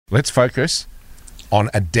let's focus on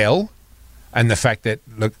Adele and the fact that,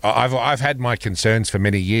 look, I've had my concerns for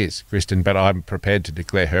many years, Kristen, but I'm prepared to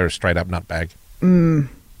declare her a straight-up nutbag.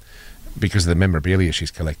 Because of the memorabilia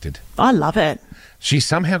she's collected. I love it. She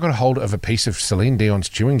somehow got a hold of a piece of Celine Dion's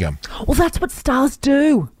chewing gum. Well, that's what stars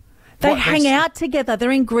do. They What, hang out together.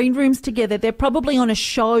 They're in green rooms together. They're probably on a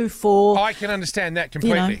show for... I can understand that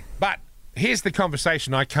completely. You know. But here's the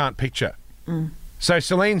conversation I can't picture. So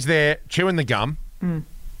Celine's there chewing the gum,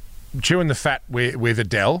 chewing the fat with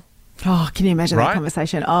Adele. Oh, can you imagine Right? that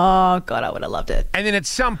conversation? Oh, God, I would have loved it. And then at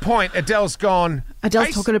some point, Adele's gone... Adele's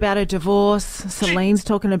 "Hey, talking about her divorce. Celine's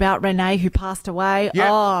talking about Renee, who passed away. Yeah,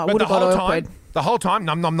 oh, but would have got awkward. the whole time,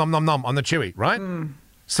 nom, nom, nom, nom, nom, on the chewy, right?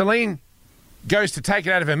 Celine goes to take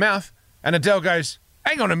it out of her mouth, and Adele goes,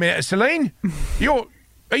 hang on a minute, Celine.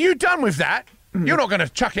 Are you done with that? You're not going to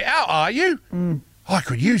chuck it out, are you? I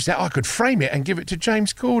could use that. I could frame it and give it to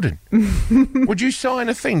James Corden. Would you sign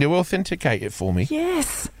a thing to authenticate it for me?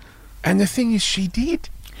 Yes. And the thing is, she did,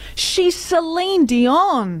 She's Celine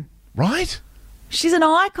Dion. right? She's an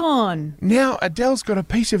icon. Now Adele's got a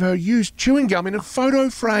piece of her used chewing gum in a photo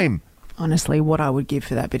frame. Honestly, what I would give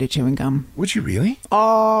for that bit of chewing gum. Would you really?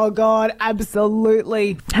 Oh, God,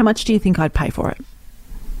 absolutely. How much do you think I'd pay for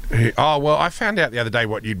it? Oh, well, I found out the other day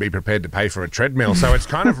what you'd be prepared to pay for a treadmill, so it's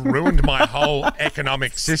kind of ruined my whole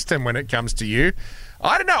economic system when it comes to you.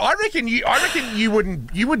 I don't know. I reckon you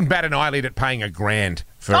wouldn't bat an eyelid at paying $1,000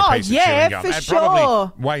 for a piece of chewing gum. for And sure.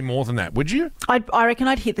 Probably way more than that, would you? I reckon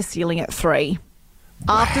I'd hit the ceiling at 3.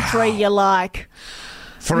 After 3, you're like,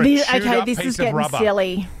 For a this chewed-up is piece of getting rubber.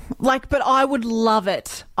 silly. Like, but I would love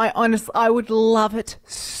it. I would love it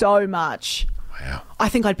so much. Wow. I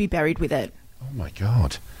think I'd be buried with it. Oh, my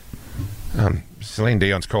God. Celine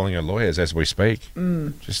Dion's calling her lawyers as we speak.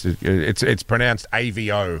 Just it's pronounced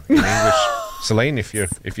AVO in English. Celine, if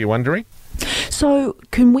you're wondering. So,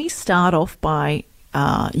 can we start off by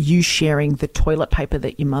you sharing the toilet paper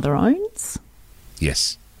that your mother owns?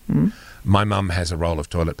 Yes. My mum has a roll of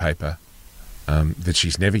toilet paper that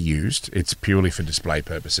she's never used. It's purely for display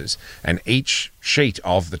purposes. And each sheet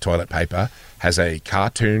of the toilet paper has a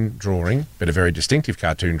cartoon drawing, but a very distinctive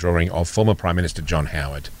cartoon drawing of former Prime Minister John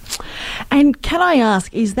Howard. And can I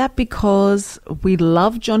ask, is that because we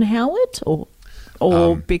love John Howard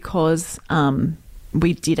or because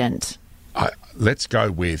we didn't? Let's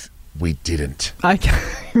go with we didn't. Okay.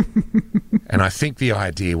 And I think the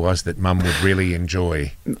idea was that Mum would really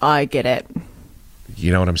enjoy. I get it.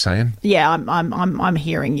 You know what I'm saying? Yeah, I'm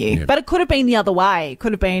hearing you. Yeah. But it could have been the other way. It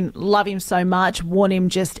could have been love him so much, want him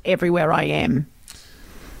just everywhere I am.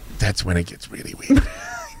 That's when it gets really weird.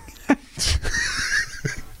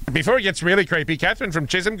 Before it gets really creepy, Catherine from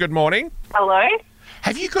Chisholm, good morning. Hello?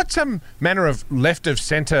 Have you got some manner of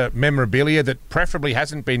left-of-centre memorabilia that preferably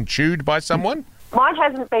hasn't been chewed by someone? Mine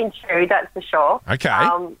hasn't been chewed, that's for sure. Okay.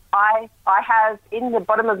 I have in the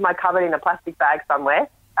bottom of my cupboard in a plastic bag somewhere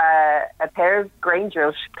a pair of green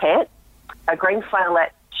drill pants, a green flannelette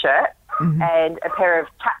shirt, and a pair of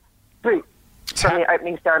tap boots from the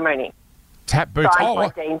opening ceremony. Tap boots. Signed by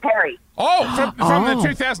Dean Perry. From the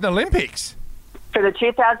 2000 Olympics. For the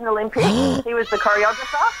 2000 Olympics, he was the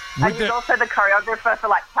choreographer, and he's also the choreographer for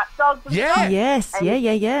like Tap Dogs and Yeah. stuff. Yes, And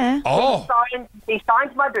yeah. Oh. He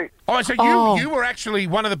signed my boots. Oh, so you were actually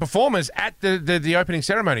one of the performers at the opening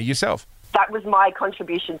ceremony yourself? That was my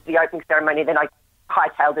contribution to the opening ceremony. Then I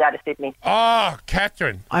hightailed it out of Sydney. Oh,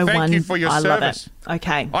 Catherine, thank you for your service. Love it.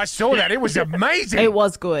 Okay. I saw that. It was amazing. It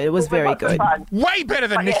was good. It was very Lots of good. fun. Way better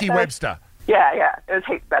than Nikki Webster. Yeah, it was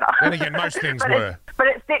heaps better. Then again, most things but were. But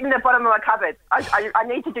it's sitting in the bottom of my cupboard. I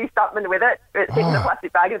need to do something with it. It's sitting in a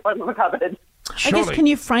plastic bag at the bottom of my cupboard. Surely. I guess, can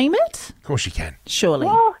you frame it? Of course you can. Surely.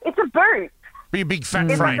 Well, it's a boot. Be a big fat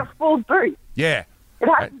It's frame. like a full boot. Yeah. It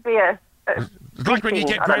has to be a It's like when you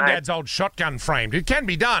get I don't know. Granddad's old shotgun framed. It can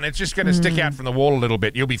be done. It's just going to stick out from the wall a little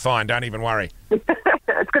bit. You'll be fine. Don't even worry. It's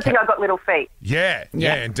a good thing I've got little feet. Yeah,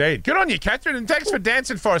 Yeah. indeed. Good on you, Catherine, and thanks for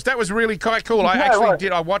dancing for us. That was really quite cool. I No actually worries.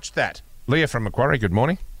 did. I watched that. Leah from Macquarie, good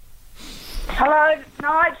morning. Hello,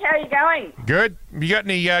 Nige. How are you going? Good. You got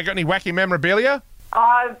any wacky memorabilia?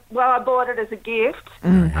 I bought it as a gift.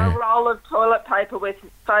 A roll of toilet paper with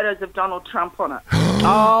photos of Donald Trump on it.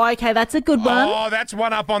 Oh, okay. That's a good one. Oh, that's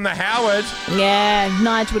one up on the Howard. Yeah,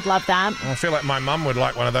 Nige would love that. I feel like my mum would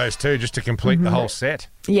like one of those too, just to complete the whole set.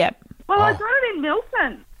 Yep. Well, I got it in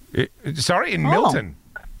Milton. Sorry, in Milton.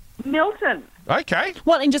 Milton. Okay.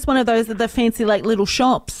 Well, in just one of those the fancy like little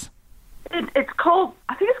shops. It's called,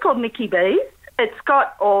 I think it's called Nicky B's. It's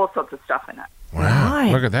got all sorts of stuff in it. Wow.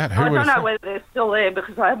 Right. Look at that. Who I would don't have know whether they're still there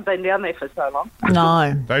because I haven't been down there for so long.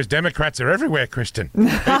 No. Those Democrats are everywhere, Kristen.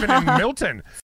 Even in Milton.